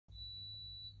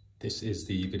This is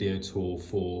the video tour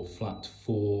for flat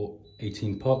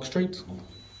 418 Park Street.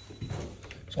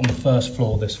 It's on the first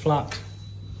floor of this flat.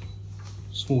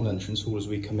 Small entrance hall as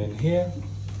we come in here.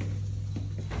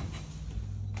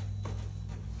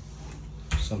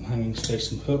 Some hanging space,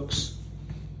 some hooks.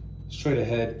 Straight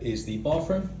ahead is the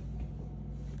bathroom.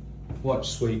 White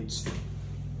suite,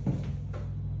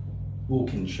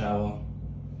 walk-in shower,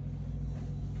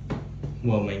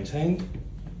 well maintained.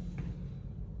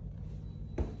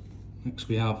 Next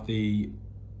we have the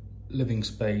living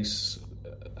space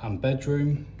and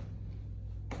bedroom.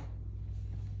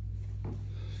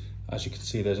 As you can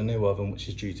see, there's a new oven which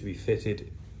is due to be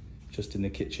fitted just in the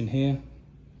kitchen here.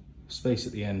 Space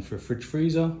at the end for a fridge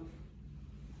freezer.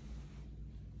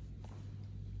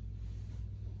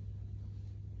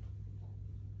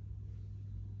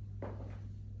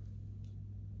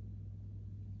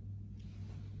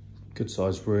 Good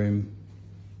sized room.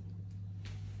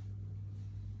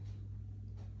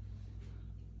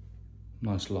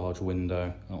 Nice large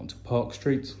window out onto Park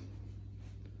Street.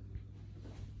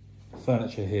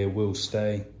 Furniture here will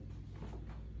stay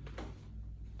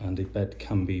and a bed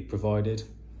can be provided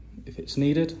if it's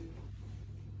needed.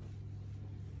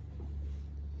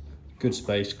 Good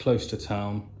space, close to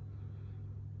town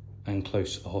and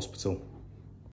close to the hospital.